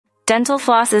Dental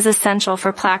floss is essential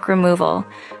for plaque removal,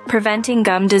 preventing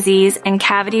gum disease and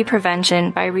cavity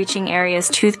prevention by reaching areas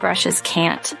toothbrushes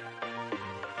can't.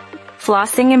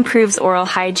 Flossing improves oral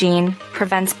hygiene,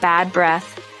 prevents bad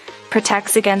breath,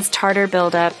 protects against tartar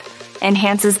buildup,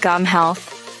 enhances gum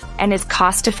health, and is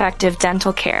cost-effective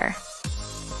dental care.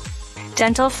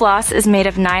 Dental floss is made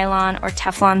of nylon or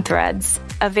Teflon threads,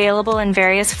 available in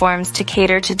various forms to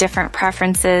cater to different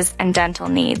preferences and dental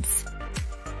needs.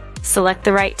 Select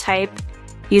the right type,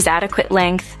 use adequate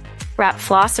length, wrap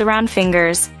floss around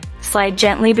fingers, slide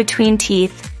gently between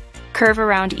teeth, curve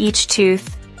around each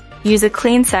tooth, use a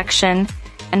clean section,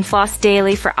 and floss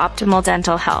daily for optimal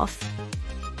dental health.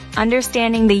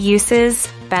 Understanding the uses,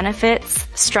 benefits,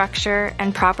 structure,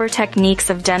 and proper techniques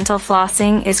of dental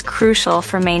flossing is crucial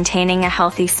for maintaining a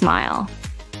healthy smile.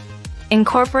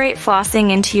 Incorporate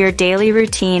flossing into your daily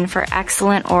routine for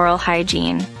excellent oral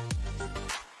hygiene.